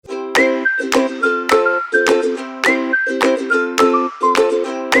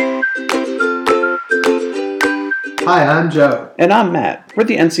Hi, I'm Joe. And I'm Matt. We're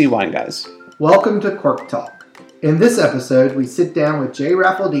the NC Wine Guys. Welcome to Cork Talk. In this episode, we sit down with Jay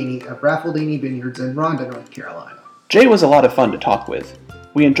Raffaldini of Raffaldini Vineyards in Ronda, North Carolina. Jay was a lot of fun to talk with.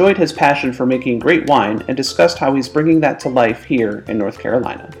 We enjoyed his passion for making great wine and discussed how he's bringing that to life here in North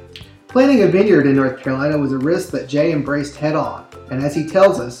Carolina. Planting a vineyard in North Carolina was a risk that Jay embraced head on, and as he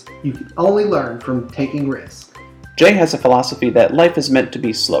tells us, you can only learn from taking risks. Jay has a philosophy that life is meant to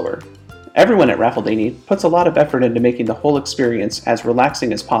be slower. Everyone at Raffaldini puts a lot of effort into making the whole experience as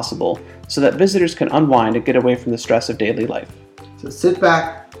relaxing as possible so that visitors can unwind and get away from the stress of daily life. So sit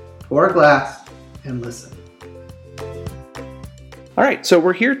back, pour a glass, and listen. All right, so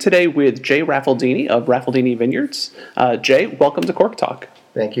we're here today with Jay Raffaldini of Raffaldini Vineyards. Jay, welcome to Cork Talk.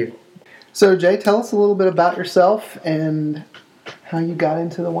 Thank you. So Jay, tell us a little bit about yourself and how you got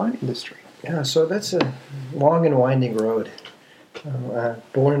into the wine industry. Yeah, so that's a long and winding road.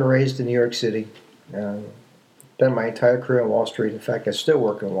 Born and raised in New York City. Spent my entire career on Wall Street. In fact, I still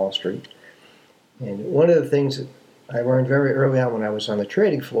work on Wall Street. And one of the things that I learned very early on when I was on the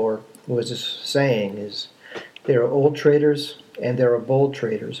trading floor was this saying is, there are old traders and there are bold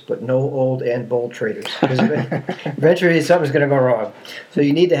traders, but no old and bold traders. Because eventually something's going to go wrong. So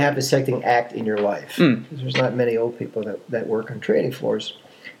you need to have the second act in your life. There's not many old people that work on trading floors.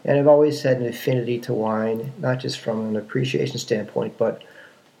 And I've always had an affinity to wine, not just from an appreciation standpoint, but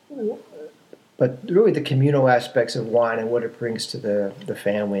really the communal aspects of wine and what it brings to the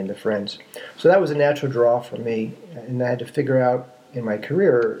family and the friends. So that was a natural draw for me, and I had to figure out in my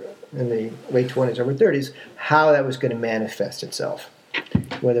career in the late 20s, early 30s, how that was going to manifest itself,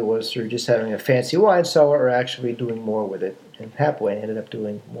 whether it was through just having a fancy wine cellar or actually doing more with it. And happily, I ended up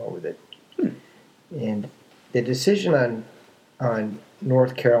doing more with it. And the decision on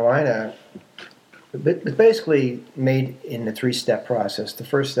North Carolina was basically made in the three-step process. The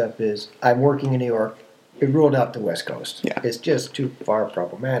first step is, I'm working in New York. It ruled out the West Coast. Yeah. It's just too far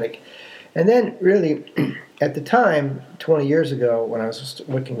problematic. And then really, at the time, 20 years ago, when I was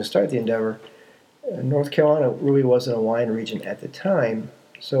looking to start the endeavor, North Carolina really wasn't a wine region at the time.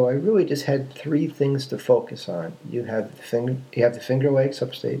 So I really just had three things to focus on. You have the Finger Lakes,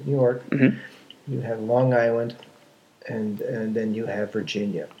 upstate New York. Mm-hmm. You have Long Island, and then you have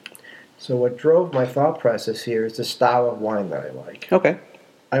Virginia. So what drove my thought process here is the style of wine that I like. Okay.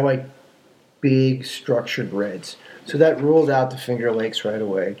 I like big, structured reds. So that ruled out the Finger Lakes right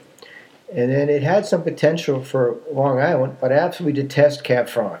away. And then it had some potential for Long Island, but I absolutely detest Cab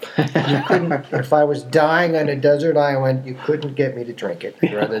Franc. You couldn't, if I was dying on a desert island, you couldn't get me to drink it.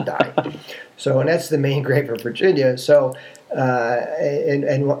 I'd rather die. So, and that's the main grape of Virginia. So,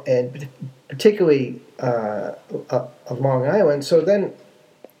 and particularly of Long Island. So then,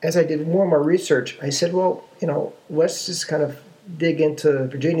 as I did more and more research, I said, well, let's just kind of dig into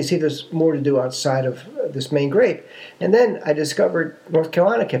Virginia, see if there's more to do outside of this main grape. And then I discovered North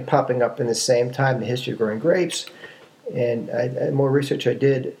Carolina kept popping up in the same time, the history of growing grapes. And the more research I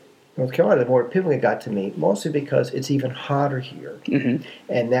did, North Carolina, the more appealing it got to me, mostly because it's even hotter here. Mm-hmm.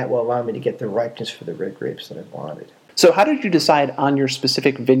 And that will allow me to get the ripeness for the red grapes that I wanted. So how did you decide on your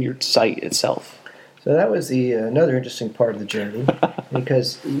specific vineyard site itself? So that was another interesting part of the journey,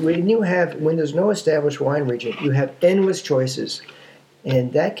 because when there's no established wine region, you have endless choices,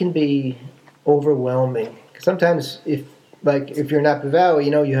 and that can be overwhelming. Sometimes, if you're in Napa Valley,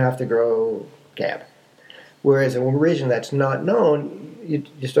 you have to grow Cab, whereas in a region that's not known, you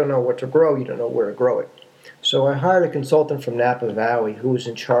just don't know what to grow. You don't know where to grow it. So I hired a consultant from Napa Valley who was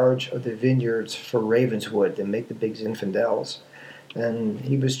in charge of the vineyards for Ravenswood. They make the big Zinfandels. And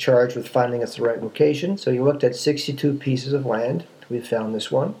he was charged with finding us the right location. So he looked at 62 pieces of land. We found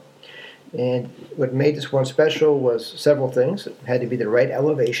this one. And what made this one special was several things. It had to be the right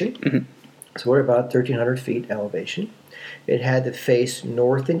elevation. Mm-hmm. So we're about 1,300 feet elevation. It had to face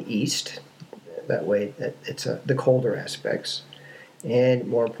north and east. That way, it's the colder aspects. And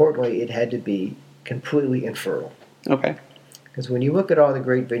more importantly, it had to be completely infertile. Okay. Because when you look at all the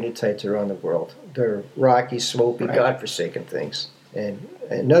great vineyard sites around the world, they're rocky, slopey, right, godforsaken things. And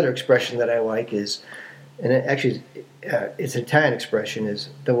another expression that I like is, and actually it's an Italian expression, is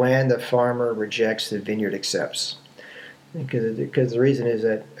the land the farmer rejects, the vineyard accepts. Because the reason is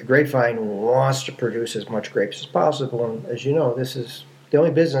that a grapevine wants to produce as much grapes as possible, and as you know, this is the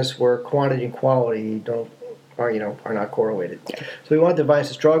only business where quantity and quality are not correlated. Yeah. So we want the vines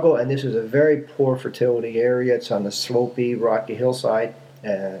to struggle, and this is a very poor fertility area. It's on the slopey, rocky hillside.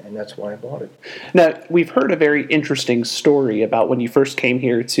 And that's why I bought it. Now, we've heard a very interesting story about when you first came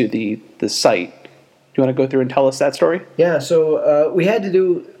here to the site. Do you want to go through and tell us that story? Yeah, so we had to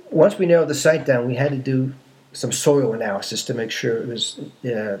do, once we narrowed the site down, we had to do some soil analysis to make sure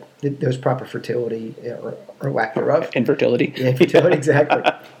there was proper fertility or lack thereof. Infertility. Infertility, exactly.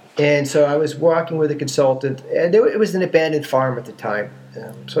 And so I was walking with a consultant, and it was an abandoned farm at the time.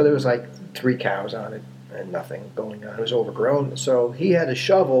 So there was like 3 cows on it and nothing going on. It was overgrown. So he had a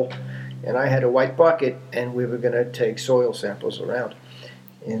shovel, and I had a white bucket, and we were going to take soil samples around.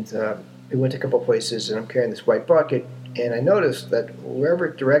 And we went to a couple places, and I'm carrying this white bucket, and I noticed that wherever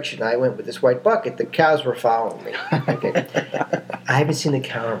direction I went with this white bucket, the cows were following me. Okay. I haven't seen a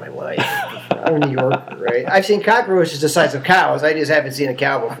cow in my life. I'm a New Yorker, right? I've seen cockroaches the size of cows. I just haven't seen a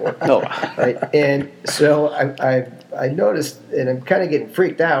cow before. No. Right? And so I noticed, and I'm kind of getting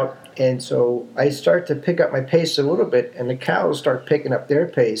freaked out, and so I start to pick up my pace a little bit, and the cows start picking up their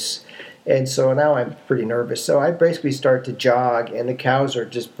pace. And so now I'm pretty nervous. So I basically start to jog, and the cows are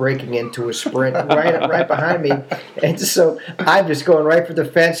just breaking into a sprint right behind me. And so I'm just going right for the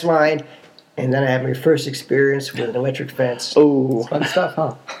fence line. And then I have my first experience with an electric fence. Oh, Fun stuff,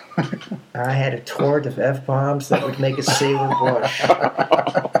 huh? I had a torrent of F-bombs that would make a sailor blush.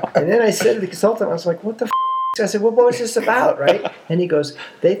 And then I said to the consultant, I was like, what the f***? I said, well, what was this about, right? And he goes,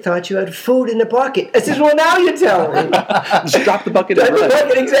 they thought you had food in the bucket. I said, well, now you're telling me. just drop the bucket. Drop the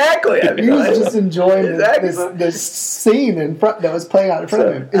bucket, exactly. I mean, He was just enjoying Exactly. this scene in front that was playing out in front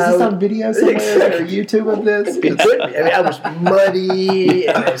of him. Is this on video somewhere? Is there a YouTube of this? It could be. I mean, I was muddy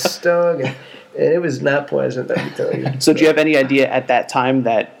and I stung, and it was not pleasant, let me tell you. So, do you have any idea at that time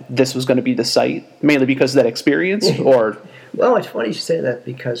that this was going to be the site, mainly because of that experience, or? Well, it's funny you say that,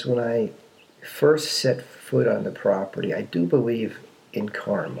 because when I first set foot on the property, I do believe in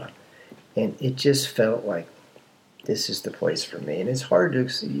karma, and it just felt like this is the place for me. And it's hard to,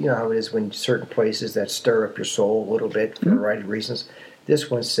 you know how it is when certain places that stir up your soul a little bit for a variety of reasons. This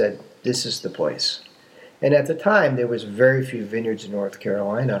one said, this is the place. And at the time, there was very few vineyards in North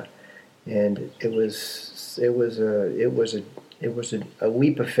Carolina, and it was a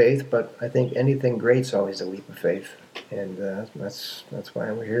leap of faith. But I think anything great's always a leap of faith, and that's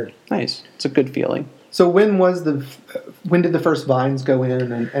why we're here. Nice. It's a good feeling. So when did the first vines go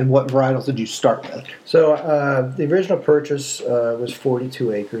in, and what varietals did you start with? So the original purchase was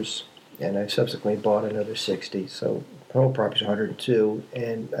 42 acres, and I subsequently bought another 60. So the whole property is 102,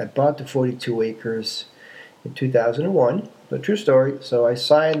 and I bought the 42 acres in 2001. A true story. So I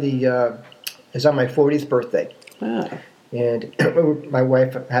signed it's on my 40th birthday. Ah. And my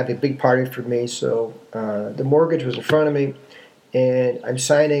wife had a big party for me, so the mortgage was in front of me, and I'm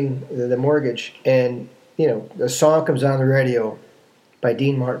signing the mortgage, and the song comes on the radio by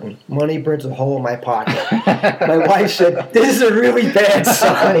Dean Martin. Money burns a hole in my pocket. My wife said, "This is a really bad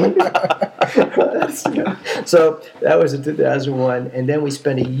sign." So that was in 2001, and then we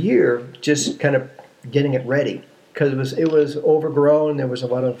spent a year just kind of getting it ready, because it was overgrown. There was a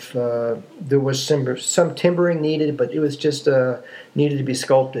lot of some timbering needed, but it was just needed to be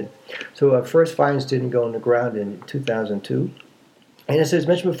sculpted. So our first vines didn't go in the ground in 2002. And as I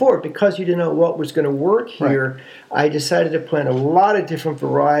mentioned before, because you didn't know what was going to work here, right, I decided to plant a lot of different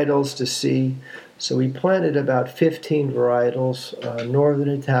varietals to see. So we planted about 15 varietals, Northern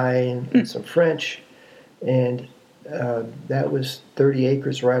Italian, and some French, and that was 30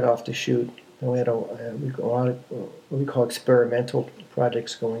 acres right off the chute. And we had a lot of what we call experimental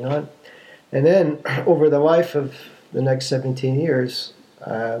projects going on. And then over the life of the next 17 years,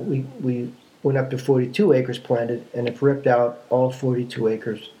 we went up to 42 acres planted, and have ripped out all 42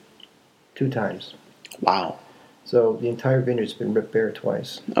 acres 2 times. Wow. So the entire vineyard's been ripped bare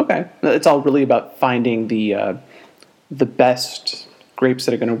twice. Okay. It's all really about finding the best grapes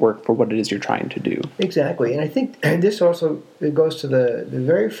that are going to work for what it is you're trying to do. Exactly. And I think this also goes to the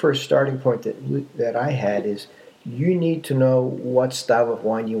very first starting point that I had is you need to know what style of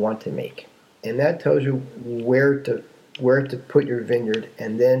wine you want to make. And that tells you where to put your vineyard,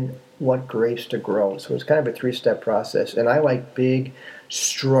 and then what grapes to grow. So it's kind of a 3-step process. And I like big,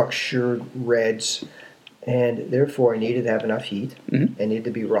 structured reds, and therefore I needed to have enough heat. Mm-hmm. I needed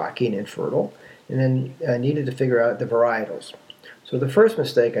to be rocky and infertile. And then I needed to figure out the varietals. So the first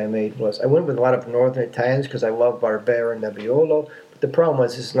mistake I made was I went with a lot of Northern Italians because I love Barbera and Nebbiolo. But the problem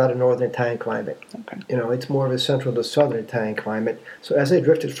was it's not a Northern Italian climate. Okay. It's more of a Central to Southern Italian climate. So as I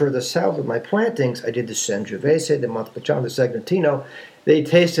drifted further south with my plantings, I did the Sangiovese, the Montepulciano, the Sagrantino. They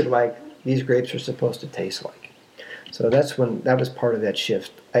tasted like these grapes are supposed to taste like. So that was part of that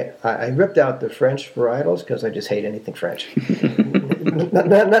shift. I ripped out the French varietals because I just hate anything French.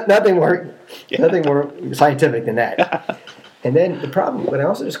 Nothing more scientific than that. And then the problem, what I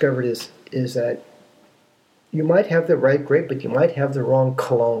also discovered is that you might have the right grape, but you might have the wrong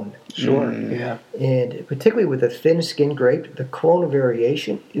clone. Sure. Yeah. And particularly with a thin-skinned grape, the clone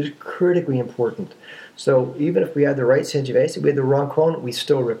variation is critically important. So even if we had the right Sangiovese, we had the wrong clone, we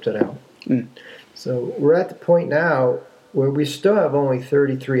still ripped it out. So we're at the point now where we still have only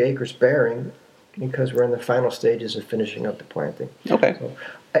 33 acres bearing because we're in the final stages of finishing up the planting. Okay.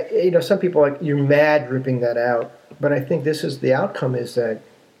 So, some people are like, you're mad ripping that out, but I think this is the outcome is that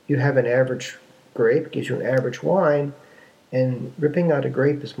you have an average grape, gives you an average wine, and ripping out a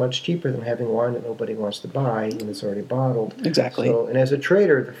grape is much cheaper than having wine that nobody wants to buy when it's already bottled. Exactly. So, and as a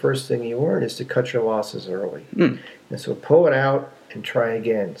trader, the first thing you learn is to cut your losses early. And so pull it out and try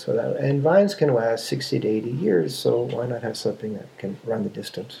again. And vines can last 60 to 80 years, so why not have something that can run the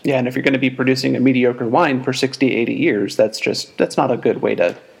distance? Yeah, and if you're going to be producing a mediocre wine for 60, 80 years, that's not a good way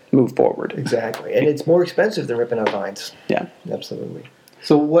to move forward. Exactly. And it's more expensive than ripping out vines. Yeah. Absolutely.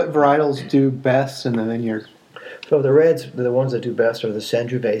 So what varietals do best in the vineyard? So the reds, the ones that do best are the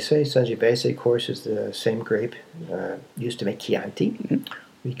Sangiovese. Sangiovese, of course, is the same grape used to make Chianti.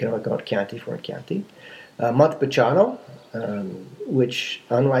 We can only call it Chianti for Chianti. Montepulciano, which,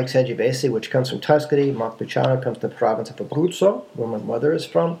 unlike Sangiovese, which comes from Tuscany, Montepulciano comes from the province of Abruzzo, where my mother is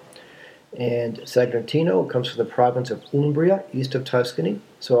from. And Sagrantino comes from the province of Umbria, east of Tuscany.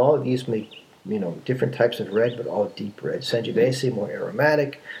 So all of these make different types of red, but all deep red. Sangiovese, more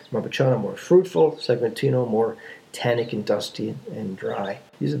aromatic. Montepulciano, more fruitful. Sagrantino, more tannic and dusty and dry.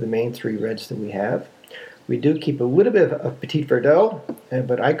 These are the main three reds that we have. We do keep a little bit of Petit Verdot,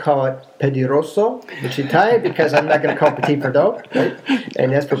 but I call it Pedirosso, which is Italian because I'm not going to call it Petit Verdot, right?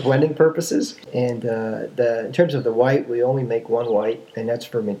 And that's for blending purposes. And in terms of the white, we only make one white, and that's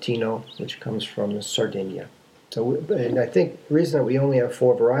Vermentino, which comes from Sardinia. And I think the reason that we only have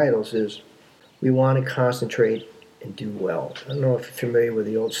 4 varietals is we want to concentrate and do well. I don't know if you're familiar with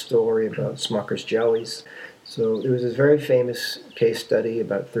the old story about Smucker's jellies. So there was this very famous case study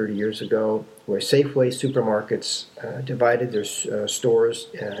about 30 years ago where Safeway supermarkets divided their stores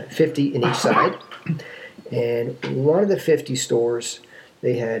 50 in each side. And one of the 50 stores,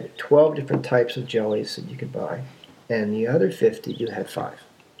 they had 12 different types of jellies that you could buy. And the other 50, you had 5.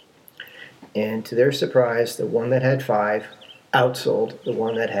 And to their surprise, the one that had 5 outsold the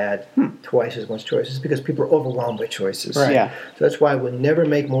one that had twice as much choices because people are overwhelmed by choices. Right. Yeah. So that's why we'll never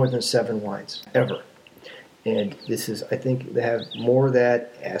make more than 7 wines, ever. And this is, I think, they have more of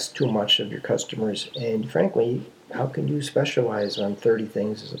that, ask too much of your customers. And frankly, how can you specialize on 30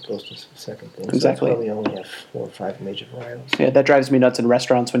 things as opposed to 7 things? Exactly. So that's why we only have 4 or 5 major varietals. Yeah, that drives me nuts in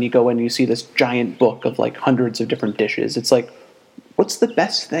restaurants when you go in and you see this giant book of like hundreds of different dishes. It's like, what's the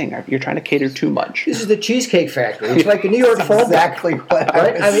best thing? You're trying to cater too much. This is the Cheesecake Factory. It's like the New York Fallback. Exactly what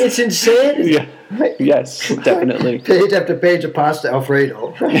Right? I mean, it's insane. Yeah. Right? Yes, definitely. Page after page of pasta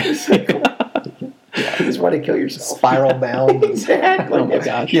Alfredo. You just want to kill yourself. Spiral bound. Exactly. Oh my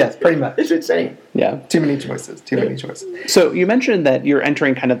gosh. Yes, pretty much. It's insane. Yeah. Too many choices. Too many choices. So you mentioned that you're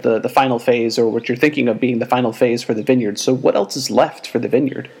entering kind of the final phase, or what you're thinking of being the final phase for the vineyard. So what else is left for the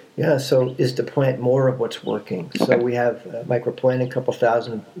vineyard? Yeah, so is to plant more of what's working. Okay. So we have microplanting, a couple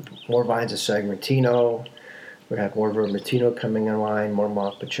thousand more vines of Sagrantino. We have more Vermentino coming in line, more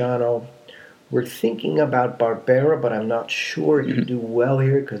Montepulciano. We're thinking about Barbera, but I'm not sure you do well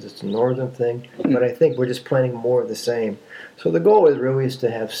here because it's a northern thing. But I think we're just planting more of the same. So the goal is to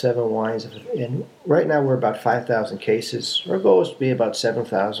have 7 wines. And right now we're about 5,000 cases. Our goal is to be about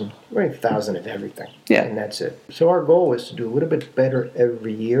 7,000. We're 1,000 of everything. Yeah. And that's it. So our goal is to do a little bit better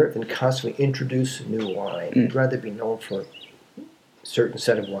every year than constantly introduce a new wine. We'd rather be known for a certain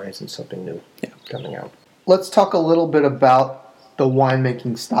set of wines than something new coming out. Let's talk a little bit about the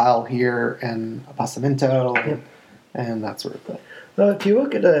winemaking style here and Appassimento and that sort of thing. Well, if you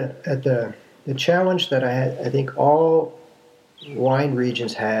look at the challenge that I think all wine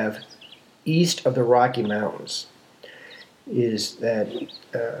regions have east of the Rocky Mountains is that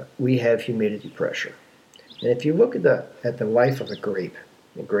we have humidity pressure. And if you look at the life of a grape,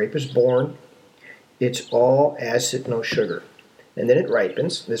 the grape is born, it's all acid, no sugar. And then it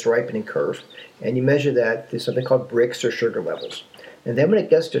ripens, this ripening curve, and you measure that. There's something called Brix or sugar levels. And then when it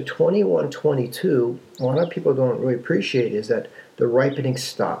gets to 21, 22, a lot of people don't really appreciate is that the ripening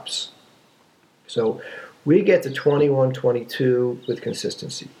stops. So we get to 21, 22 with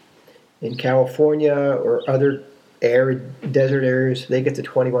consistency. In California or other arid desert areas, they get to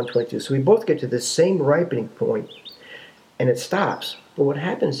 21, 22. So we both get to the same ripening point, and it stops. But what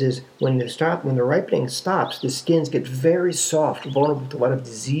happens is when the ripening stops, the skins get very soft, vulnerable to a lot of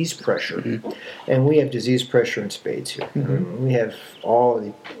disease pressure, and we have disease pressure in spades here. We have all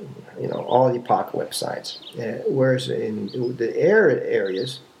the apocalypse signs, whereas in the arid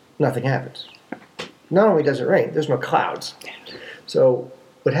areas, nothing happens. not only does it rain, there's no clouds. So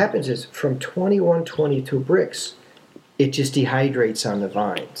what happens is from 21, 22 Brix, it just dehydrates on the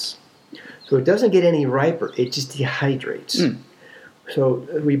vines. So it doesn't get any riper, it just dehydrates. So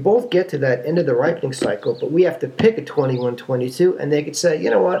we both get to that end of the ripening cycle, but we have to pick a 21, 22, and they could say, you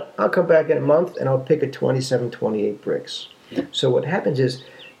know what, I'll come back in a month and I'll pick a 27, 28 Brix. So what happens is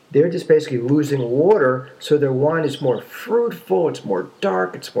they're just basically losing water, so their wine is more fruitful, it's more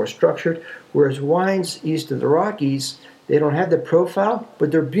dark, it's more structured, whereas wines east of the Rockies, they don't have the profile,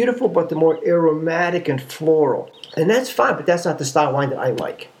 but they're beautiful, but they're more aromatic and floral. And that's fine, but that's not the style of wine that I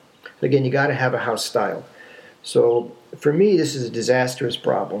like. Again, you got to have a house style. So for me, this is a disastrous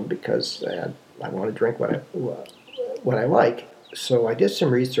problem because I want to drink what I like. So I did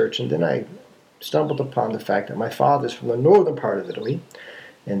some research, and then I stumbled upon the fact that my father's from the northern part of Italy,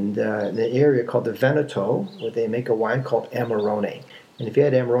 and in the area called the Veneto, where they make a wine called Amarone. And if you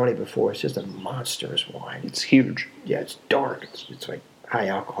had Amarone before, it's just a monstrous wine. It's huge. Yeah, it's dark. It's like high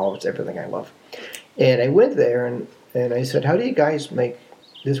alcohol. It's everything I love. And I went there, and I said, how do you guys make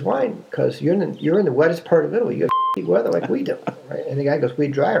this wine? Because you're in the wettest part of Italy. You have weather like we do. Right? And the guy goes, we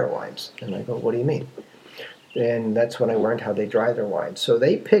dry our wines. And I go, what do you mean? And that's when I learned how they dry their wines. So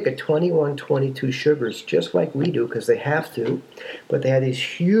they pick a 21, 22 sugars just like we do because they have to. But they have these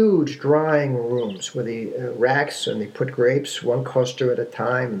huge drying rooms where the racks, and they put grapes one cluster at a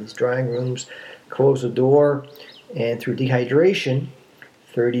time in these drying rooms, close the door, and through dehydration,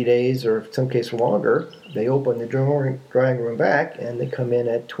 30 days or in some case longer, they open the drying room back and they come in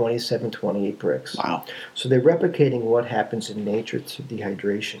at 27, 28 Brix. Wow. So they're replicating what happens in nature through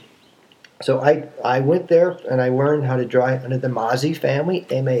dehydration. So I went there and I learned how to dry under the Masi family,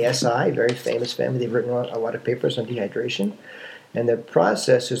 M-A-S-I, very famous family. They've written a lot of papers on dehydration. And the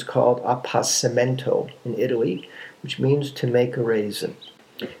process is called appassimento in Italy, which means to make a raisin.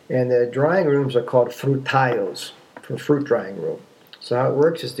 And the drying rooms are called fruttaios, for fruit drying room. So how it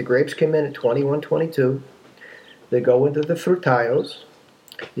works is the grapes come in at 21, 22. They go into the fruttaios.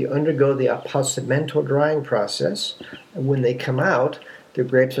 You undergo the appassimento drying process. And when they come out, the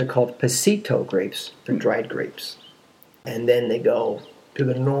grapes are called passito grapes, for dried grapes. And then they go through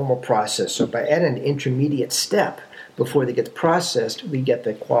the normal process. So by adding an intermediate step before they get processed, we get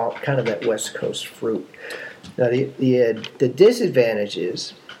the kind of that West Coast fruit. Now the disadvantage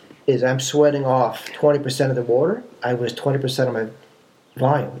is I'm sweating off 20% of the water. I was 20% of my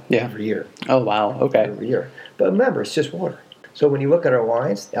volume every year. Oh, wow. Okay. Every year. But remember, it's just water. So when you look at our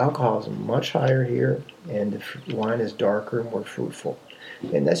wines, the alcohol is much higher here, and the wine is darker, more fruitful.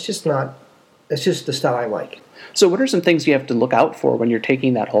 And that's just the style I like. So what are some things you have to look out for when you're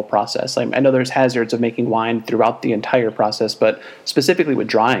taking that whole process? I know there's hazards of making wine throughout the entire process, but specifically with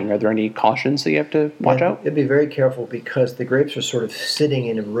drying, are there any cautions that you have to watch out? You'd be very careful because the grapes are sort of sitting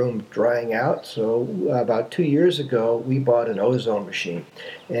in a room drying out. So about 2 years ago, we bought an ozone machine.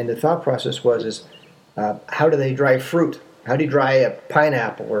 And the thought process is how do they dry fruit? How do you dry a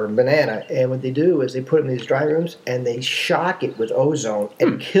pineapple or a banana? And what they do is they put it in these dry rooms and they shock it with ozone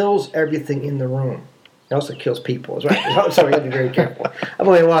and kills everything in the room. It also kills people as well. So we have to be very careful. I've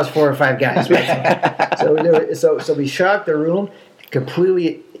only lost 4 or 5 guys. Right? So we shock the room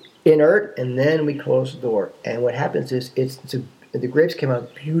completely inert, and then we close the door. And what happens is the grapes came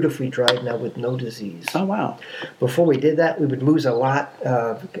out beautifully dried now with no disease. Oh, wow. Before we did that, we would lose a lot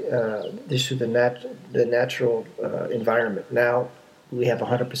just through the natural environment. Now we have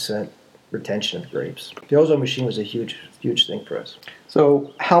 100% retention of grapes. The ozone machine was a huge, huge thing for us.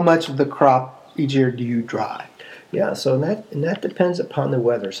 So how much of the crop each year do you dry? Yeah, so that depends upon the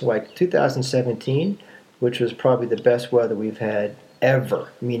weather. So like 2017, which was probably the best weather we've had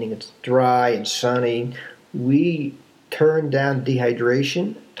ever, meaning it's dry and sunny, we turned down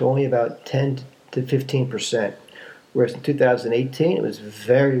dehydration to only about 10 to 15%. Whereas in 2018, it was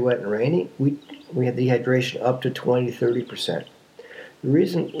very wet and rainy. We had dehydration up to 20, 30%. The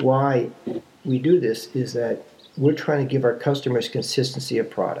reason why we do this is that we're trying to give our customers consistency of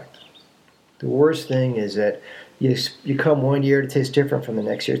product. The worst thing is that you come one year, it tastes different from the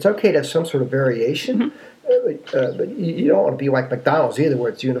next year. It's okay to have some sort of variation, but you don't want to be like McDonald's either,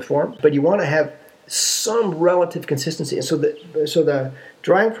 where it's uniform. But you want to have some relative consistency. And so the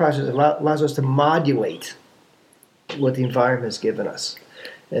drying process allows us to modulate what the environment has given us.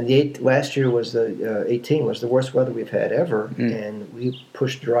 And last year was 18 was the worst weather we've had ever, and we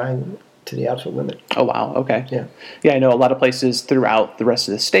pushed drying to the absolute limit. Oh, wow. Okay. Yeah. Yeah, I know a lot of places throughout the rest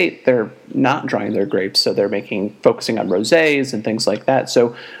of the state, they're not drying their grapes, so they're focusing on rosés and things like that.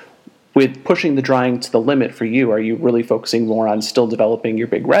 So with pushing the drying to the limit for you, are you really focusing more on still developing your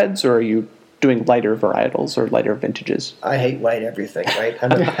big reds, or are you doing lighter varietals or lighter vintages? I hate light everything, right?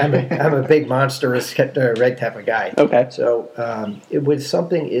 I'm a big monstrous red type of guy. Okay. So when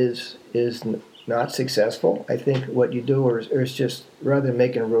something is not successful, I think what you do is just, rather than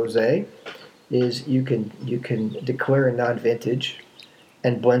making a rosé, is you can declare a non-vintage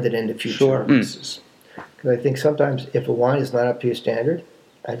and blend it into future releases. Because I think sometimes if a wine is not up to your standard,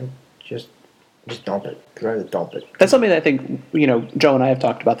 I don't just dump it. I'd rather dump it. That's something that I think, Joe and I have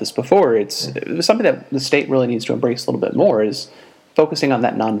talked about this before. It's something that the state really needs to embrace a little bit more, is focusing on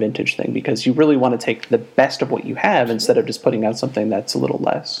that non-vintage thing, because you really want to take the best of what you have instead of just putting out something that's a little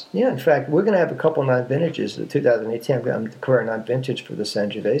less. Yeah, in fact, we're going to have a couple non-vintages. In 2018, I'm going to declare a non-vintage for the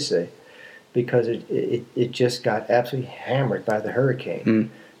Sangiovese because it just got absolutely hammered by the hurricane.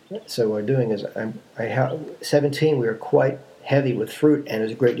 So what we're doing is, 17 we were quite heavy with fruit, and it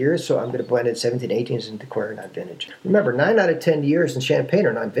was a great year, so I'm going to blend in 17, 18s and declare non-vintage. Remember, 9 out of 10 years in Champagne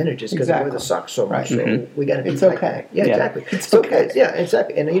are non-vintages because the weather sucks so much. So we got to be okay. Yeah, exactly. It's okay. Yeah,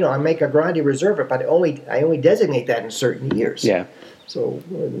 exactly. And I make a Grande Reserva, but I only designate that in certain years. Yeah. So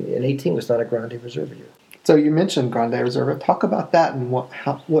in 18 was not a Grande Reserva year. So you mentioned Grande Reserva. Talk about that and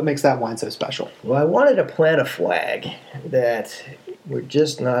what makes that wine so special. Well, I wanted to plant a flag that we're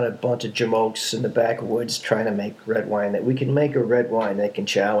just not a bunch of jamokes in the backwoods trying to make red wine, that we can make a red wine that can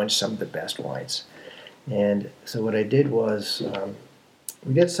challenge some of the best wines. And so what I did was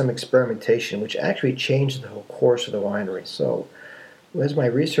we did some experimentation, which actually changed the whole course of the winery. So as my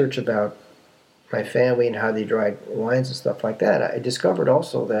research about my family and how they dried wines and stuff like that, I discovered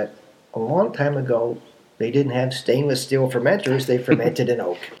also that a long time ago, they didn't have stainless steel fermenters. They fermented in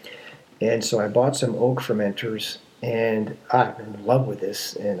oak. And so I bought some oak fermenters, and I'm in love with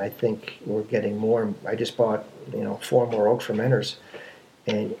this, and I think we're getting more. I just bought 4 more oak fermenters,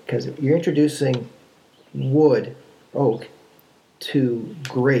 and because you're introducing wood, oak, to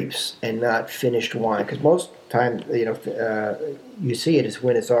grapes and not finished wine, because most time you see it is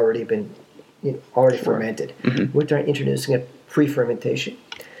when it's already been fermented. We're introducing a pre-fermentation.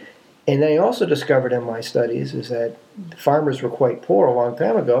 And I also discovered in my studies is that farmers were quite poor a long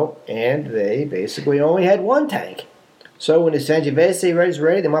time ago, and they basically only had one tank. So when the Sangiovese was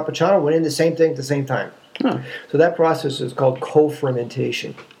ready, the Montepulciano went in the same thing at the same time. So that process is called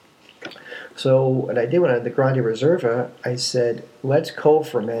co-fermentation. So what I did when I did the Grande Reserva, I said, let's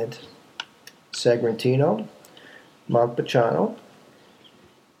co-ferment Sagrantino, Montepulciano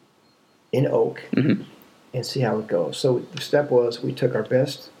in oak and see how it goes. So the step was we took our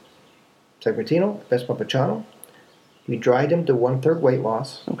best Sagrantino, best Montepulciano. We dried them to 1/3 weight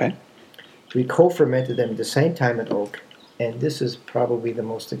loss. Okay. We co-fermented them at the same time in oak. And this is probably the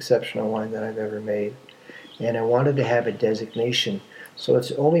most exceptional wine that I've ever made. And I wanted to have a designation. So it's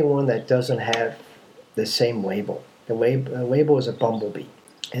the only one that doesn't have the same label. The label is a bumblebee.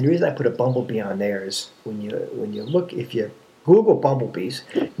 And the reason I put a bumblebee on there is when you look, if you Google bumblebees,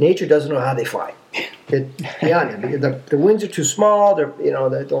 nature doesn't know how they fly. The wings are too small. They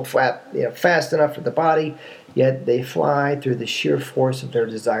don't flap fast enough for the body. Yet they fly through the sheer force of their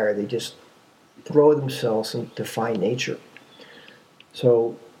desire. They just throw themselves and defy nature.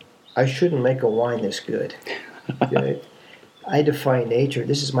 So I shouldn't make a wine this good. Okay? I defy nature.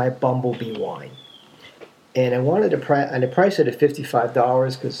 This is my bumblebee wine. And I wanted to price it at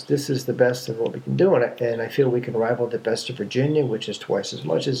 $55 because this is the best of what we can do. And I feel we can rival the best of Virginia, which is twice as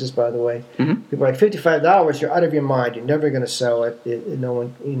much as this, by the way. People are like, $55, you're out of your mind. You're never going to sell it. No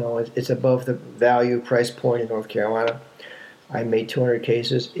one, it's above the value price point in North Carolina. I made 200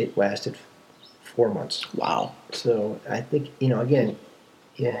 cases. It lasted 4 months. Wow. So I think, again,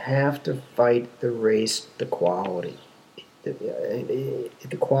 you have to fight the race to quality. If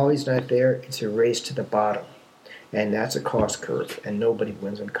the quality's not there, it's a race to the bottom. And that's a cost curve, and nobody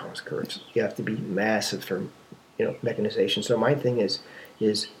wins on cost curves. You have to be massive for mechanization. So my thing is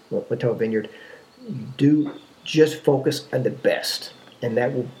Latour Vineyard, do just focus on the best, and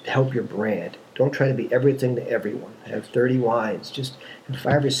that will help your brand. Don't try to be everything to everyone. Have 30 wines. Just have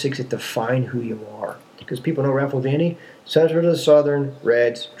 5 or 6 that define who you are. Because people know Raffaldini, Central to the Southern,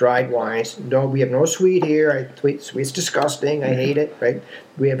 reds, dried wines. No, we have no sweet here. Sweet's disgusting. I hate it. Right?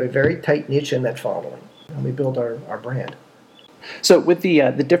 We have a very tight niche in that following, and we build our brand. So with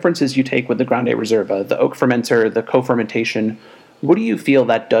the differences you take with the Grande Reserva, the oak fermenter, the co-fermentation, what do you feel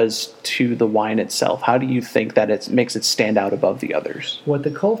that does to the wine itself? How do you think that it makes it stand out above the others? What the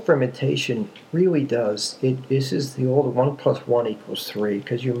co-fermentation really does, this is the old 1 + 1 = 3,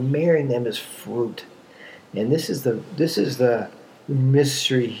 because you're marrying them as fruit. And this is the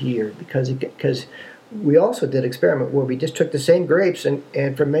mystery here, because we also did an experiment where we just took the same grapes and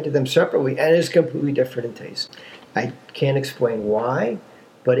fermented them separately, and it's completely different in taste. I can't explain why,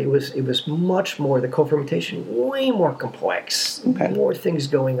 but it was much more, the co-fermentation, way more complex, Okay. more things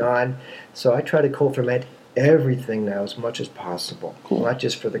going on. So I try to co-ferment everything now as much as possible, Cool. not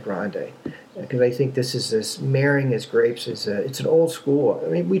just for the Grande. Because I think this marrying as grapes it's an old school. I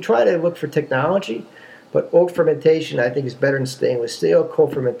mean, we try to look for technology, but oak fermentation I think is better than stainless steel.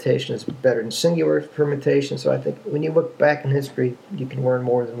 Co-fermentation is better than singular fermentation. So I think when you look back in history, you can learn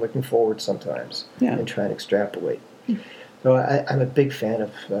more than looking forward sometimes, Yeah. and try and extrapolate. So I'm a big fan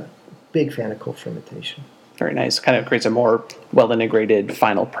of co-fermentation. Very nice. Kind of creates a more well-integrated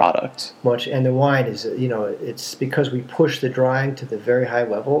final product. Much, and the wine is, it's because we push the drying to the very high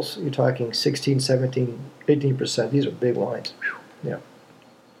levels. You're talking 16, 17, 18%. These are big wines. Yeah.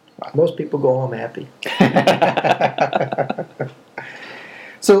 Wow. Most people go home happy.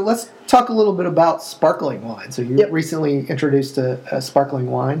 So let's talk a little bit about sparkling wine. So you Yep. recently introduced a sparkling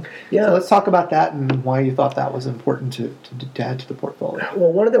wine. Yeah. So let's talk about that and why you thought that was important to add to the portfolio.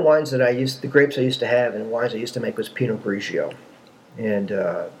 Well, one of the wines that the grapes I used to have and wines I used to make was Pinot Grigio. And,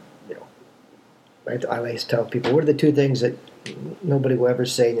 I always tell people, what are the two things that nobody will ever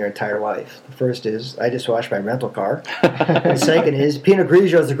say in their entire life? The first is, I just washed my rental car. The second is, Pinot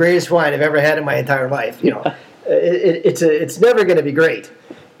Grigio is the greatest wine I've ever had in my entire life. It's never going to be great.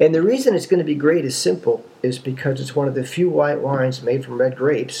 And the reason it's going to be great is simple, is because it's one of the few white wines made from red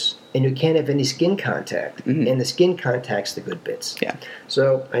grapes, and you can't have any skin contact. Mhm. And the skin contact's the good bits. Yeah.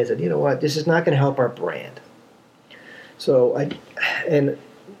 So I said, you know what, this is not going to help our brand. So I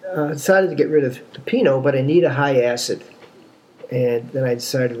decided to get rid of the Pinot, but I need a high acid. And then I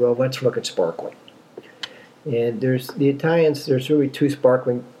decided, well, let's look at sparkling. And there's really two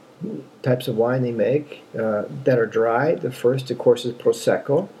sparkling types of wine they make that are dry. The first, of course, is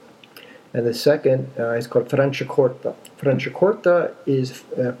Prosecco. And the second is called Franciacorta. Franciacorta is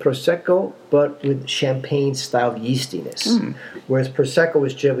Prosecco, but with champagne-style yeastiness. Whereas Prosecco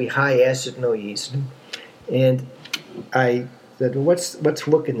is generally high acid, no yeast. And I said, well, let's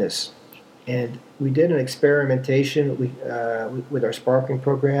look in this. And we did an experimentation with our sparkling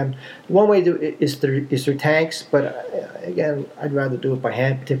program. One way to do it is through tanks, but again, I'd rather do it by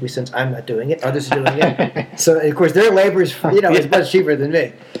hand, particularly since I'm not doing it. Others are doing it. So, of course, their labor is is much cheaper than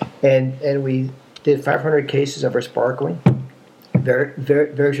me. And we did 500 cases of our sparkling. Very,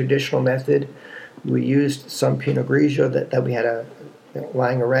 very, very traditional method. We used some Pinot Grigio that we had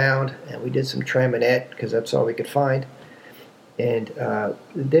lying around, and we did some Traminette because that's all we could find. And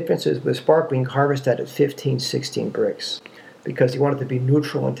the difference is with sparkling, harvest that at 15, 16 bricks because you want it to be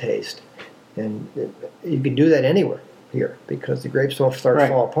neutral in taste. And you can do that anywhere here because the grapes don't start to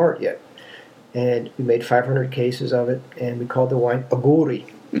fall apart yet. And we made 500 cases of it, and we called the wine Auguri.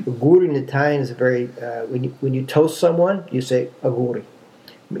 Auguri in Italian is a very, when you toast someone, you say Auguri.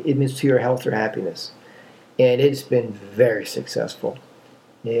 It means to your health or happiness. And it's been very successful.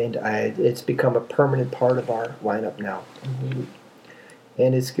 And it's become a permanent part of our lineup now.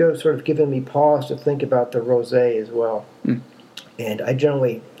 And it's sort of given me pause to think about the rosé as well. And I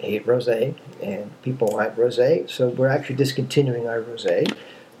generally hate rosé, and people like rosé, so we're actually discontinuing our rosé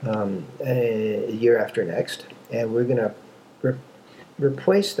a year after next, and we're going to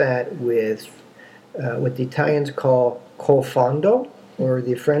replace that with what the Italians call col fondo, or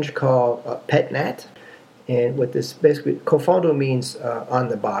the French call pet nat. And what this basically, col fondo means on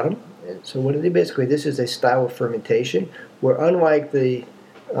the bottom. And so what this is a style of fermentation where unlike the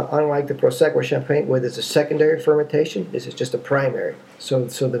Prosecco or Champagne, where there's a secondary fermentation, this is just a primary. So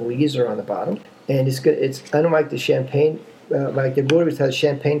the lees are on the bottom, and it's good. It's unlike the Champagne, like the Auguri, which has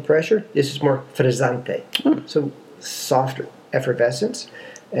champagne pressure. This is more frizzante, so softer effervescence,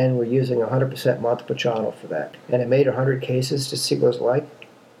 and we're using 100% Montepulciano for that. And I made 100 cases to see what it's like.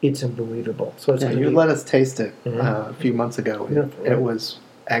 It's unbelievable. So it's You let us taste it a few months ago, and it was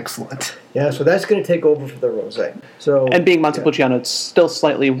excellent. Yeah, so that's going to take over for the rosé. So And being Montepulciano, it's still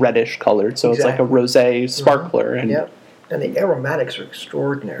slightly reddish colored, so it's like a rosé sparkler. And and the aromatics are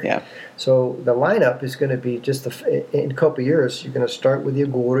extraordinary. Yeah. So the lineup is going to be in a couple of years, you're going to start with the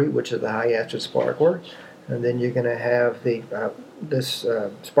Auguri, which is the high acid sparkler, and then you're going to have this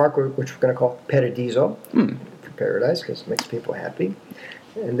sparkler, which we're going to call Paradiso for paradise, because it makes people happy.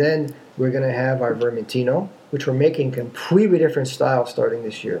 And then we're going to have our Vermentino, which we're making completely different style starting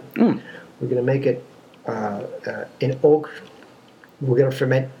this year. We're going to make it in oak. We're going to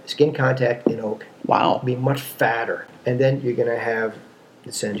ferment skin contact in oak. Wow. Be much fatter. And then you're going to have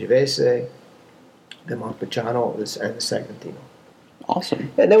the Sangiovese, the Montepulciano, and the Sagrantino.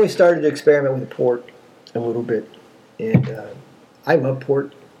 Awesome. And then we started to experiment with port a little bit. And I love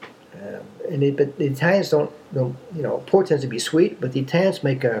port. But the Italians don't, port tends to be sweet, but the Italians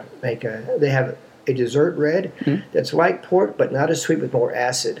they have a dessert red that's like port, but not as sweet, with more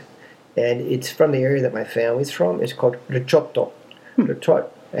acid. And it's from the area that my family's from. It's called Ricciotto.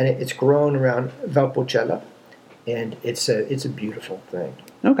 And it's grown around Valpolicella. And it's a beautiful thing.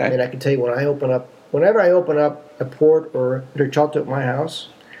 Okay. And I can tell you, whenever I open up a port or Ricciotto at my house,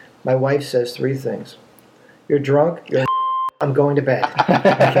 my wife says 3 things. You're drunk, you're I'm going to bed.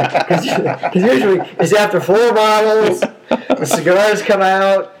 Because usually it's after 4 bottles, the cigars come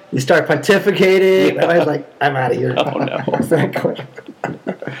out, you start pontificating, and I was like, I'm out of here. Oh, no. Exactly.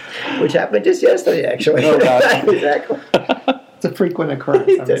 Which happened just yesterday, actually. Oh, gosh. Exactly. It's a frequent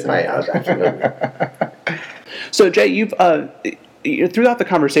occurrence. It's my house, absolutely. So, Jay, you've throughout the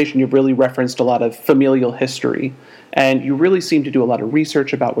conversation, you've really referenced a lot of familial history, and you really seem to do a lot of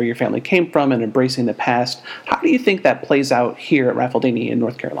research about where your family came from and embracing the past. How do you think that plays out here at Raffledini in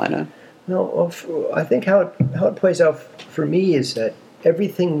North Carolina? No, I think how it plays out for me is that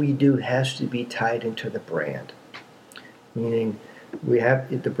everything we do has to be tied into the brand. Meaning, we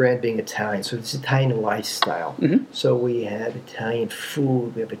have the brand being Italian, so it's Italian lifestyle. So we have Italian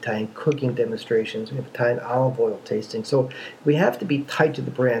food, we have Italian cooking demonstrations, we have Italian olive oil tasting. So we have to be tied to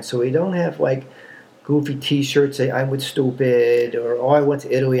the brand. So we don't have like goofy T-shirts, say I went stupid, or oh, I went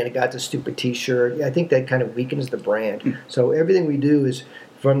to Italy and I got the stupid T-shirt. I think that kind of weakens the brand. So everything we do is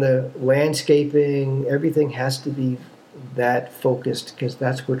from the landscaping, everything has to be that focused, because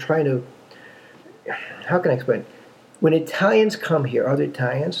that's we're trying to. How can I explain? When Italians come here, other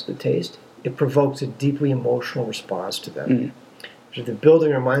Italians, the taste, it provokes a deeply emotional response to them. So the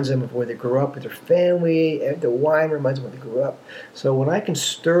building reminds them of where they grew up with their family, the wine reminds them of where they grew up. So when I can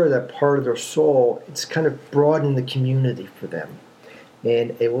stir that part of their soul, it's kind of broadening the community for them.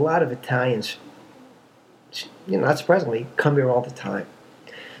 And a lot of Italians, not surprisingly, come here all the time.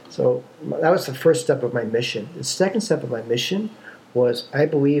 So that was the first step of my mission. The second step of my mission was I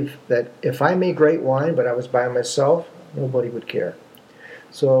believe that if I made great wine but I was by myself, nobody would care.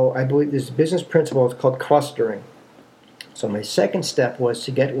 So I believe there's a business principle, it's called clustering. So my second step was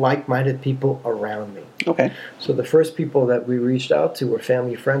to get like-minded people around me. Okay. So the first people that we reached out to were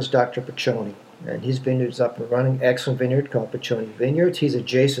family friends, Dr. Piccioni. And his vineyard's up and running, excellent vineyard called Piccioni Vineyards. He's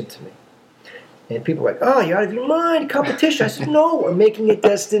adjacent to me. And people are like, oh, you're out of your mind, competition. I said, no, we're making a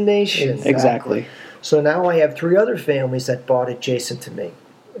destination. Exactly. So now I have 3 other families that bought adjacent to me.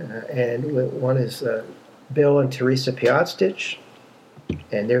 And one is Bill and Teresa Piastich,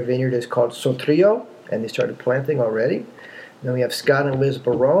 and their vineyard is called Sotrio, and they started planting already. Then we have Scott and Liz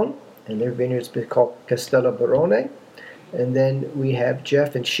Barone, and their vineyard is called Castello Barone. And then we have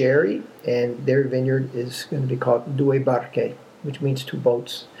Jeff and Sherry, and their vineyard is going to be called Due Barche, which means 2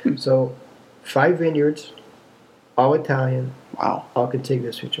 boats. So 5 vineyards, all Italian, Wow. all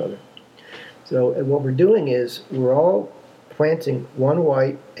contiguous to each other. So and what we're doing is we're all planting 1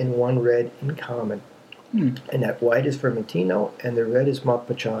 white and 1 red in common. And that white is Vermentino, and the red is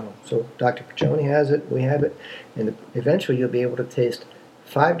Montepulciano. So Dr. Piccioni has it, we have it, and eventually you'll be able to taste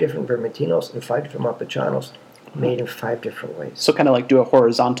 5 different Vermentinos and 5 different Montepulcianos made in 5 different ways. So kind of like do a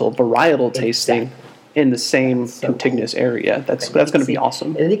horizontal varietal tasting in the same contiguous area. That's going to be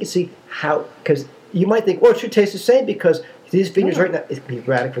awesome. And then you can see how, because you might think, well, it should taste the same because these vineyards right now, it can be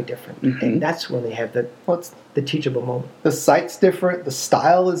radically different. And that's when they have the teachable moment. The site's different. The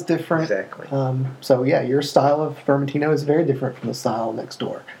style is different. Exactly. So yeah, your style of Vermentino is very different from the style next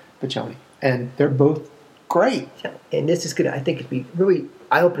door, Piccioni, and they're both great. Yeah. And this is I think it'd be really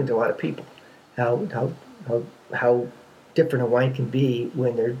eye-opening to a lot of people. How different a wine can be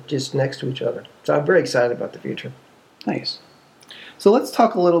when they're just next to each other. So I'm very excited about the future. Nice. So let's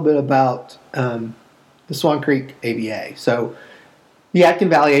talk a little bit about the Swan Creek AVA. So the Yadkin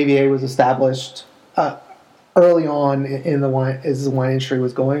Valley AVA was established early on in the wine, as the wine industry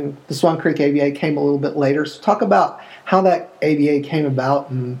was going. The Swan Creek AVA came a little bit later. So talk about how that AVA came about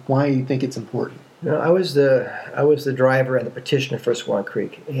and why you think it's important. No, I was the driver and the petitioner for Swan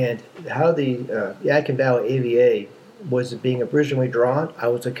Creek, and how the Yadkin Valley AVA was being originally drawn, I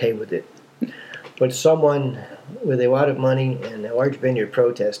was okay with it. But someone with a lot of money and a large vineyard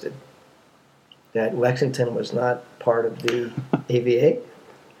protested that Lexington was not part of the AVA,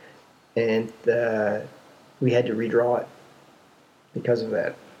 and we had to redraw it because of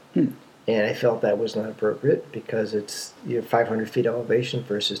that. And I felt that was not appropriate because it's 500 feet elevation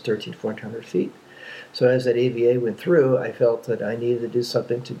versus 1,400 feet. So as that AVA went through, I felt that I needed to do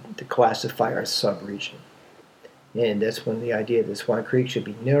something to classify our sub-region. And that's when the idea that Swan Creek should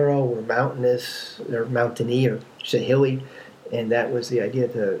be narrow or mountainous, or mountainy, or say hilly, and that was the idea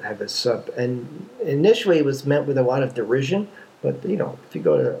to have a sub. And initially it was met with a lot of derision, But if you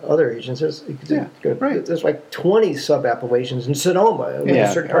go to other regions, right. there's like 20 sub-appellations in Sonoma.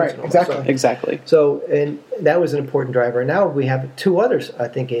 Yeah, certain parts right, of Sonoma. exactly. Exactly. So, and that was an important driver. Now we have 2 others, I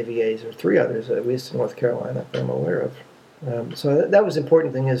think, AVAs, or 3 others, at least in North Carolina, that I'm aware of. So that was the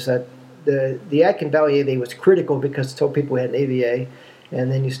important thing, is that the Yadkin Valley AVA was critical because it told people we had an AVA,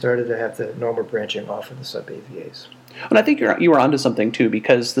 and then you started to have the normal branching off of the sub-AVAs. And I think you were onto something too,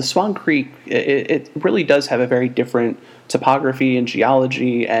 because the Swan Creek, it really does have a very different topography and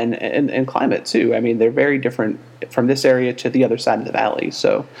geology and climate too. I mean, they're very different from this area to the other side of the valley.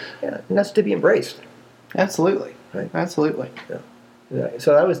 So, yeah, and that's to be embraced. Absolutely. Right. Absolutely. Yeah.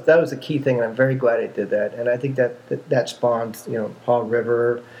 So that was the key thing, and I'm very glad I did that. And I think that spawned Hog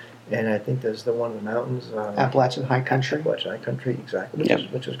River, and I think there's the one in the mountains, Appalachian High Country. Appalachian High Country, exactly,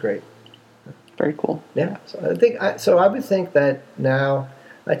 which was great. very cool. Yeah. So I would think that now.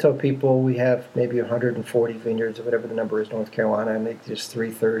 I tell people we have maybe 140 vineyards, or whatever the number is, in North Carolina. I think there's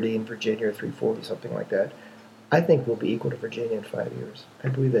 330 in Virginia, or 340, something like that. I think we'll be equal to Virginia in 5 years. I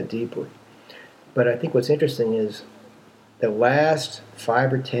believe that deeply. But I think what's interesting is the last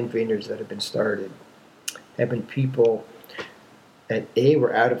 5 or 10 vineyards that have been started have been people that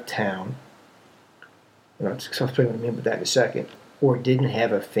were out of town. I'll explain what I mean by that in a second. Or didn't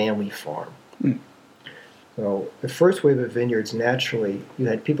have a family farm. So the first wave of vineyards, naturally, you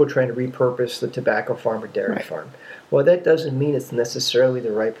had people trying to repurpose the tobacco farm or dairy farm. Well, that doesn't mean it's necessarily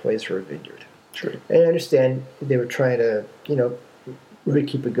the right place for a vineyard. True. And I understand they were trying to, really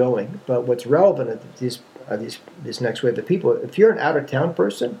keep it going. But what's relevant is this next wave of people. If you're an out-of-town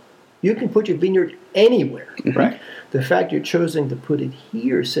person, you can put your vineyard anywhere. Right. The fact you're choosing to put it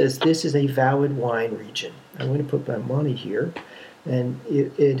here says this is a valid wine region. I'm going to put my money here. And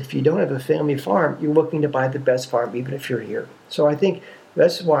if you don't have a family farm, you're looking to buy the best farm, even if you're here. So I think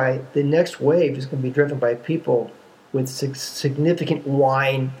that's why the next wave is going to be driven by people with significant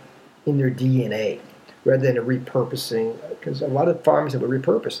wine in their DNA, rather than a repurposing. Because a lot of farms that would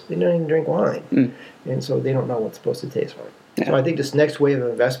repurpose, they don't even drink wine, and so they don't know what's supposed to taste like. Yeah. So I think this next wave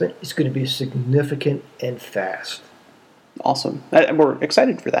of investment is going to be significant and fast. Awesome. We're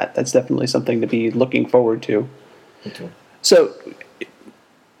excited for that. That's definitely something to be looking forward to. Okay. So,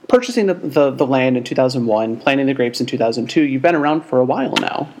 purchasing the land in 2001, planting the grapes in 2002, you've been around for a while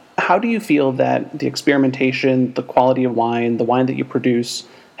now. How do you feel that the experimentation, the quality of wine, the wine that you produce,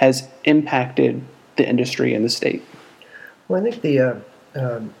 has impacted the industry in the state? Well, I think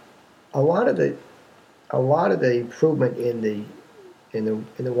a lot of the improvement in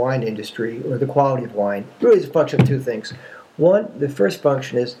the wine industry, or the quality of wine, really is a function of 2 things. One, the first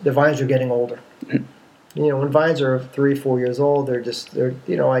function is the vines are getting older. Mm-hmm. When vines are 3, 4 years old, they're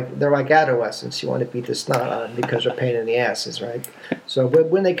like adolescents. You want to beat the snot on them because they're a pain in the asses, right? So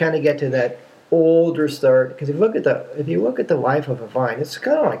when they kind of get to that older start, because if you look at the life of a vine, it's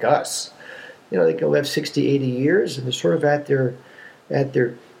kind of like us. They can live 60, 80 years, and they're sort of at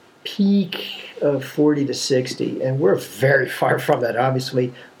their peak of 40 to 60, and we're very far from that,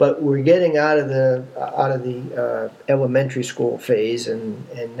 obviously. But we're getting out of the elementary school phase,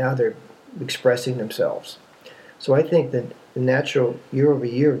 and now they're expressing themselves. So I think that the natural year over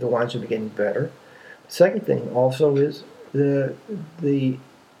year, the wines will be getting better. The second thing also is the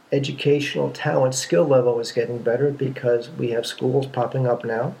educational talent skill level is getting better, because we have schools popping up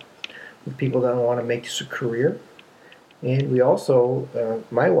now with people that want to make this a career. And we also,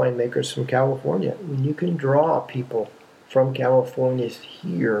 my winemakers from California, when you can draw people from California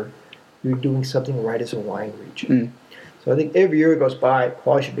here, you're doing something right as a wine region. So I think every year it goes by,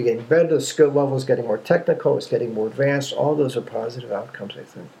 quality should be getting better, the skill level is getting more technical, it's getting more advanced. All those are positive outcomes, I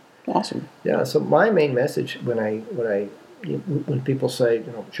think. Awesome. Yeah, so my main message when people say,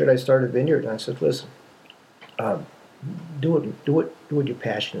 should I start a vineyard? And I said, listen, do what you're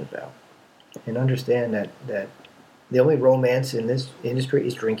passionate about, and understand that the only romance in this industry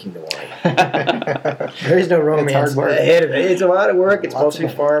is drinking the wine. There is no romance hard work. ahead of it. It's a lot of work. It's Lots mostly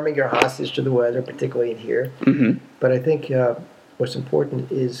of it. farming. You're hostage to the weather, particularly in here. Mm-hmm. But I think what's important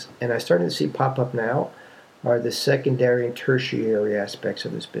is, and I'm starting to see pop up now, are the secondary and tertiary aspects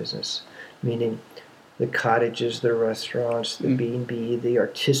of this business, meaning the cottages, the restaurants, the B&B, the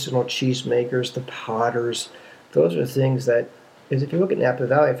artisanal cheesemakers, the potters. Those are things that, because if you look at Napa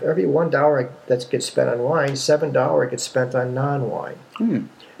Valley, for every $1 that gets spent on wine, $7 gets spent on non-wine,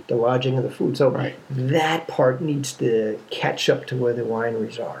 the lodging and the food. So that part needs to catch up to where the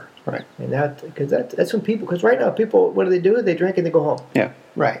wineries are. Right. And that's when people, because right now people, what do? They drink and they go home. Yeah.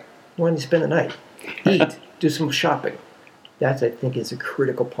 Right. When they spend the night, eat, do some shopping. That, I think, is a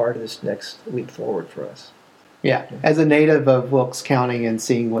critical part of this next leap forward for us. Yeah. As a native of Wilkes County and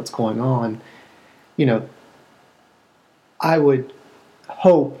seeing what's going on, I would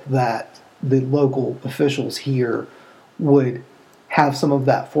hope that the local officials here would have some of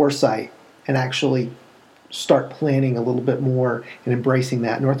that foresight and actually start planning a little bit more and embracing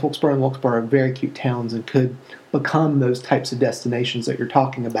that. North Wilkesboro and Wilkesboro are very cute towns and could become those types of destinations that you're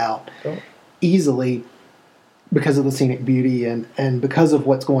talking about easily because of the scenic beauty and because of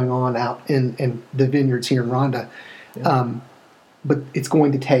what's going on out in the vineyards here in Rhonda. Yeah. But it's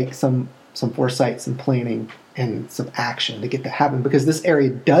going to take some foresight, some planning, and some action to get that happen because this area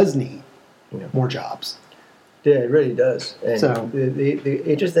does need more jobs. Yeah, it really does. And so the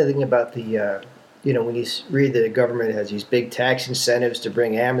interesting thing about the, when you read the government has these big tax incentives to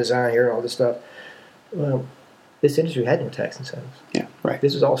bring Amazon here and all this stuff, well, this industry had no tax incentives. Yeah, right.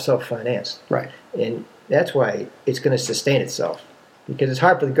 This is all self-financed. Right. And that's why it's going to sustain itself because it's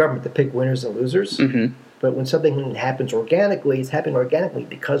hard for the government to pick winners and losers. Mm-hmm. But when something happens organically, it's happening organically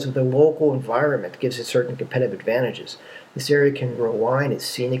because of the local environment. It gives it certain competitive advantages. This area can grow wine. It's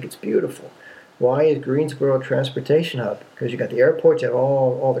scenic. It's beautiful. Why is Greensboro a transportation hub? Because you got the airport, you have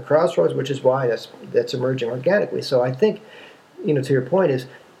all the crossroads, which is why that's emerging organically. So I think, to your point is,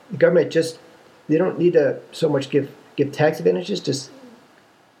 the government they don't need to so much give tax advantages. Just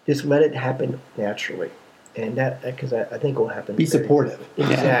let it happen naturally. And that, because I think will happen. Be supportive.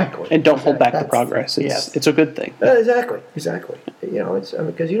 Exactly. And don't hold back the progress. It's a good thing. Exactly. It's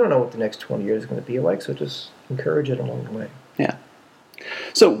because you don't know what the next 20 years is going to be like, so just encourage it along the way. Yeah.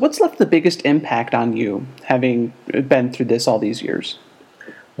 So what's left the biggest impact on you, having been through this all these years?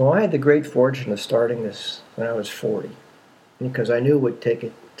 Well, I had the great fortune of starting this when I was 40, because I knew it would take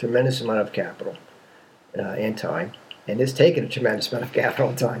a tremendous amount of capital and time, and it's taken a tremendous amount of capital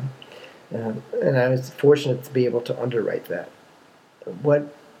and time. And I was fortunate to be able to underwrite that.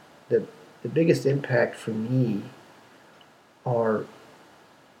 What the biggest impact for me are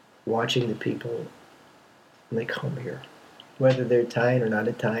watching the people when they come here, whether they're Italian or not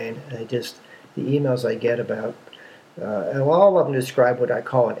Italian. the emails I get about, and all of them describe what I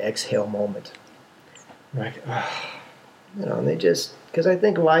call an exhale moment. Like, and they just, because I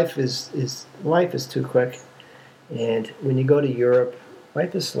think life is too quick, and when you go to Europe,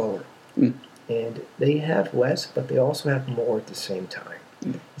 life is slower. Mm. And they have less, but they also have more at the same time.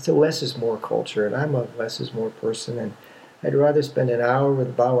 So less is more culture, and I'm a less is more person, and I'd rather spend an hour with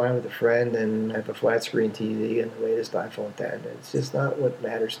a bottle of wine with a friend than have a flat screen TV and the latest iPhone 10. It's just not what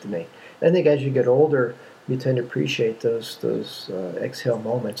matters to me. And I think as you get older, you tend to appreciate those exhale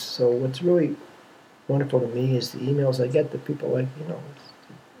moments. So what's really wonderful to me is the emails I get that people like,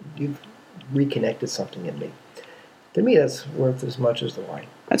 you've reconnected something in me. To me, that's worth as much as the wine.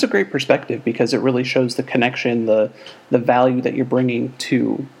 That's a great perspective because it really shows the connection, the value that you're bringing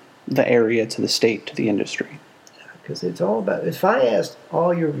to the area, to the state, to the industry. Because it's all about, if I asked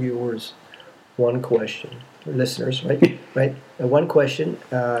all your viewers one question, or listeners, right, one question,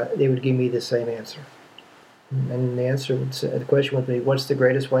 they would give me the same answer. And the question would be, what's the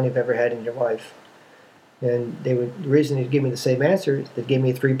greatest wine you've ever had in your life? And the reason they'd give me the same answer, they'd give me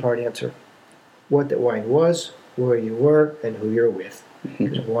a 3-part answer. What the wine was, where you were, and who you're with.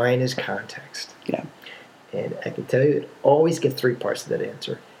 Because wine is context. Yeah. And I can tell you, it always gets 3 parts to that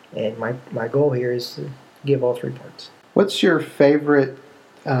answer. And my goal here is to give all 3 parts. What's your favorite,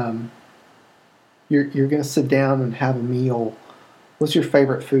 you're going to sit down and have a meal. What's your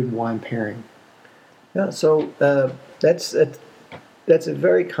favorite food and wine pairing? Yeah, so that's a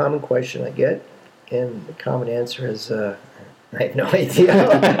very common question I get. And the common answer is, I have no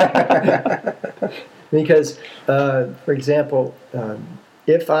idea. Because, for example,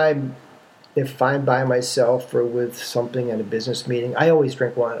 if I'm by myself or with something at a business meeting, I always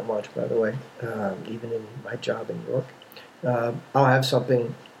drink wine at lunch, by the way, even in my job in New York. I'll have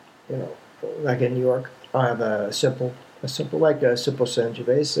something, like in New York, I'll have a simple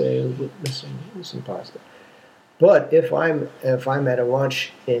Sangiovese with some pasta. But if I'm at a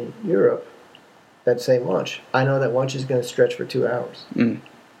lunch in Europe, that same lunch, I know that lunch is going to stretch for 2 hours. Mm.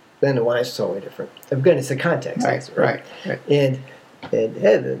 Then the wine is totally different. Again, it's the context. Right. And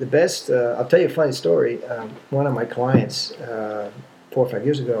the best, I'll tell you a funny story. One of my clients 4 or 5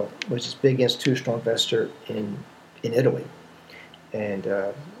 years ago was this big institutional investor in Italy. And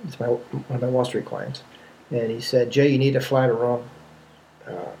it's one of my Wall Street clients. And he said, Jay, you need to fly to Rome.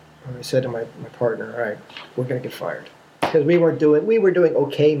 And I said to my partner, all right, we're going to get fired. Because we were doing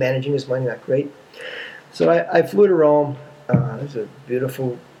okay managing his money, not great. So I flew to Rome. It was a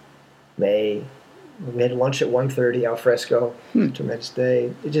beautiful May. We had lunch at 1:30, al fresco. Tremendous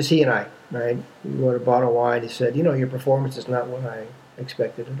day. It's just he and I, right? We ordered a bottle of wine. He said, your performance is not what I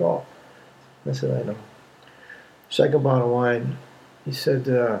expected at all. I said, I know. Second bottle of wine. He said,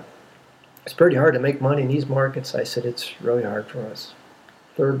 it's pretty hard to make money in these markets. I said, it's really hard for us.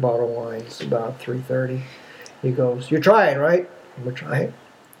 Third bottle of wine is about $3.30. He goes, you're trying, right? We're trying.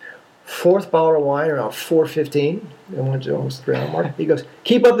 Fourth bottle of wine around $4.15. I went to almost $3 mark. He goes,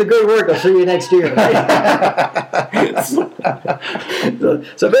 keep up the good work. I'll see you next year.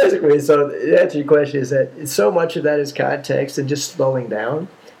 so basically, the answer to your question is that so much of that is context and just slowing down.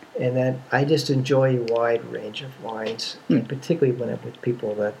 And then I just enjoy a wide range of wines, and particularly when I'm with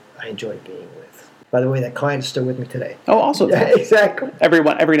people that I enjoy being with. By the way, that client is still with me today. Oh, awesome. Yeah, exactly. Every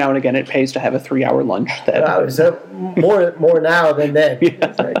now and again, it pays to have a 3-hour lunch. More now than then. Yeah.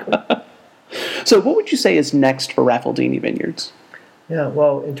 Exactly. So what would you say is next for Raffledini Vineyards? Yeah,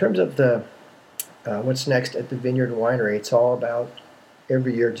 well, in terms of the what's next at the Vineyard Winery, it's all about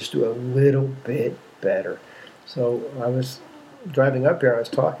every year just do a little bit better. So I was driving up here, I was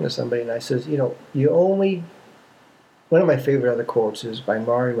talking to somebody, and I says, one of my favorite other quotes is by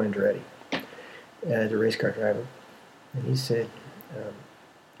Mario Andretti, the race car driver. And he said,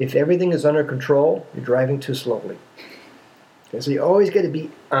 if everything is under control, you're driving too slowly. Okay, so you always got to be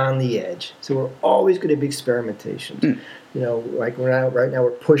on the edge. So we're always going to be experimentation. Like right now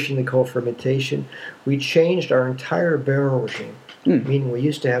we're pushing the co-fermentation. We changed our entire barrel regime, meaning we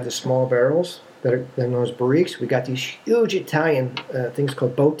used to have the small barrels that are known as barriques. We got these huge Italian things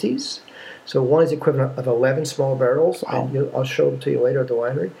called bottes. So one is equivalent of 11 small barrels. Wow. And I'll show them to you later at the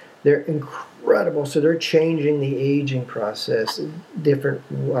winery. They're incredible. So they're changing the aging process, different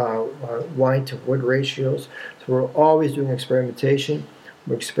wine to wood ratios. So we're always doing experimentation.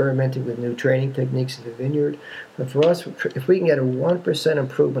 We're experimenting with new training techniques in the vineyard. But for us, if we can get a 1%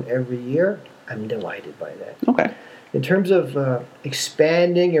 improvement every year, I'm delighted by that. Okay. In terms of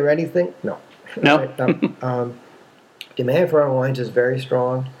expanding or anything, no. No. Demand for our wines is very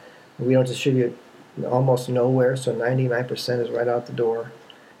strong. We don't distribute almost nowhere, so 99% is right out the door.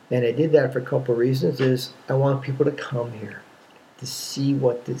 And I did that for a couple of reasons. Is I want people to come here to see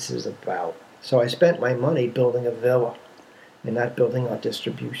what this is about. So I spent my money building a villa and not building out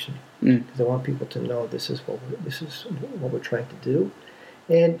distribution, because I want people to know this is what we're trying to do.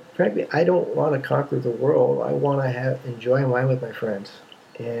 And frankly, I don't want to conquer the world. I want to enjoy wine with my friends.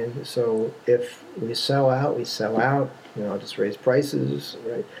 And so if we sell out, we sell out. I'll just raise prices,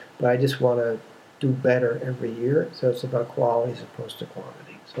 right? But I just want to do better every year. So it's about quality as opposed to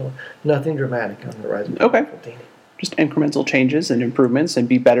quantity. So nothing dramatic on the horizon. Okay. Just incremental changes and improvements, and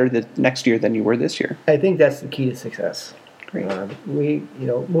be better the next year than you were this year. I think that's the key to success. Great.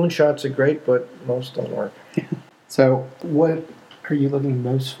 Moonshots are great, but most don't work. So what are you looking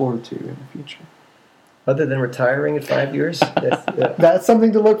most forward to in the future? Other than retiring in 5 years? That's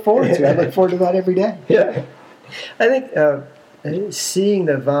something to look forward to. I look forward to that every day. Yeah. I think seeing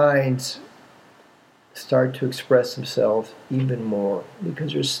the vines start to express themselves even more,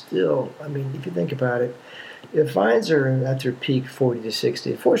 because there's still, if you think about it, if vines are at their peak 40 to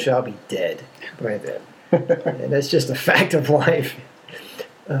 60, unfortunately I'll be dead by then. And that's just a fact of life.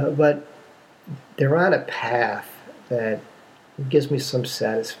 But they're on a path that gives me some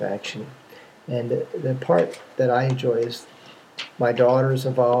satisfaction. And the part that I enjoy is my daughter's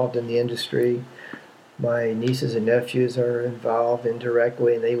involved in the industry. My nieces and nephews are involved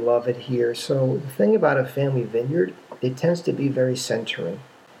indirectly, and they love it here. So the thing about a family vineyard, it tends to be very centering.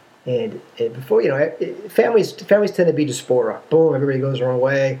 And before, families tend to be diaspora. Boom, everybody goes their own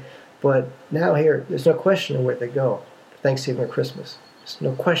way. But now here, there's no question of where they go for Thanksgiving or Christmas. There's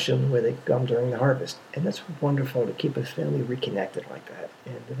no question where they come during the harvest. And that's wonderful to keep a family reconnected like that.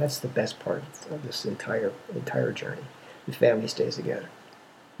 And that's the best part of this entire journey. The family stays together.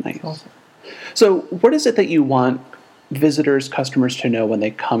 Nice. Awesome. So what is it that you want visitors, customers to know when they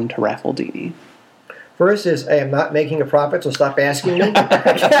come to Raffledini? First is, I am not making a profit, so stop asking me.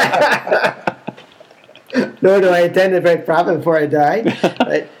 Nor do I intend to make profit before I die.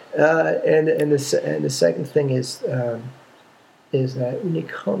 Right? And the second thing is that when you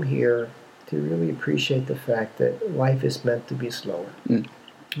come here, to really appreciate the fact that life is meant to be slower. We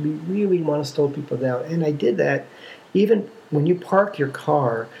really want to slow people down. And I did that even when you park your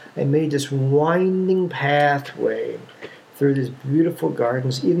car. I made this winding pathway through these beautiful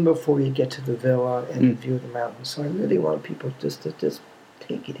gardens, even before you get to the villa and view the mountains. So I really want people just to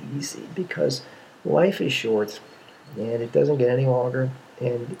take it easy, because life is short and it doesn't get any longer.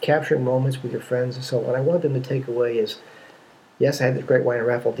 And capturing moments with your friends and so what I want them to take away is, yes, I had the great wine at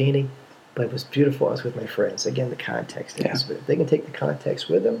Raffledini, but it was beautiful. I was with my friends. Again, the context. Yeah. If they can take the context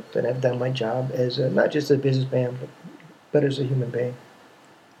with them, then I've done my job as not just a businessman, but as a human being.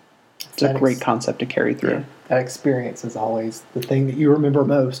 It's a great concept to carry through. Yeah, that experience is always the thing that you remember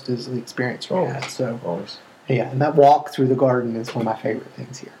most, is the experience you had. So, Always. yeah, and that walk through the garden is one of my favorite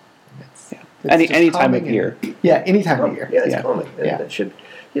things here. It's Any just time calming of year. Yeah, any time of year. Yeah, it's Yeah. calming. And Yeah. it should,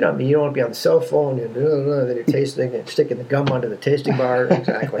 you know, I mean, you don't want to be on the cell phone and then you're tasting and sticking the gum onto the tasting bar.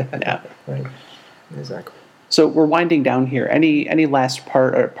 Exactly. Yeah. Right. Exactly. So we're winding down here. Any last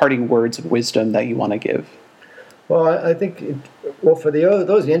parting words of wisdom that you want to give? Well, I think, for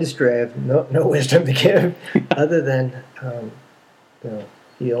those in the industry, I have no wisdom to give other than,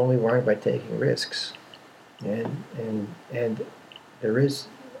 you only learn by taking risks. And there is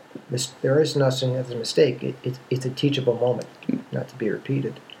nothing as a mistake. It's a teachable moment, not to be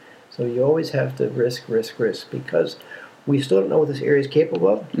repeated. So you always have to risk, because we still don't know what this area is capable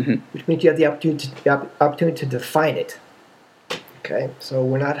of, which means you have the opportunity to define it. Okay, so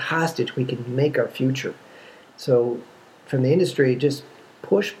we're not hostage. We can make our future. So from the industry, just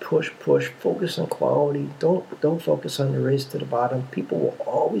push. Focus on quality. Don't focus on the race to the bottom. People will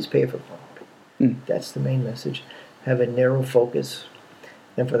always pay for quality. That's the main message. Have a narrow focus.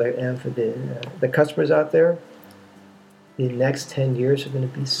 And for the customers out there, the next 10 years are going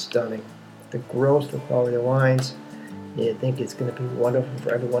to be stunning. The growth, the quality of wines, I think it's going to be wonderful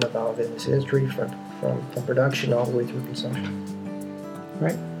for everyone involved in this industry, from production all the way through consumption.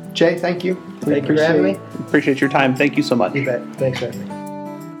 Right. Jay, thank you. Thank you for having me. Appreciate your time. Thank you so much. You bet. Thanks for having me.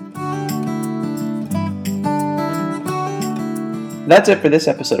 That's it for this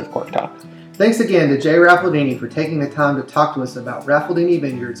episode of Cork Talk. Thanks again to Jay Raffaldini for taking the time to talk to us about Raffaldini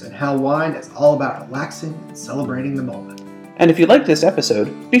Vineyards and how wine is all about relaxing and celebrating the moment. And if you liked this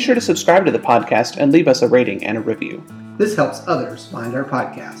episode, be sure to subscribe to the podcast and leave us a rating and a review. This helps others find our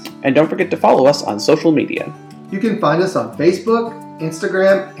podcast. And don't forget to follow us on social media. You can find us on Facebook,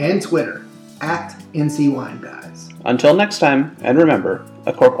 Instagram, and Twitter at NC Wine Guys. Until next time, and remember,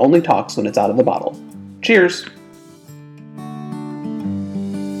 a cork only talks when it's out of the bottle. Cheers!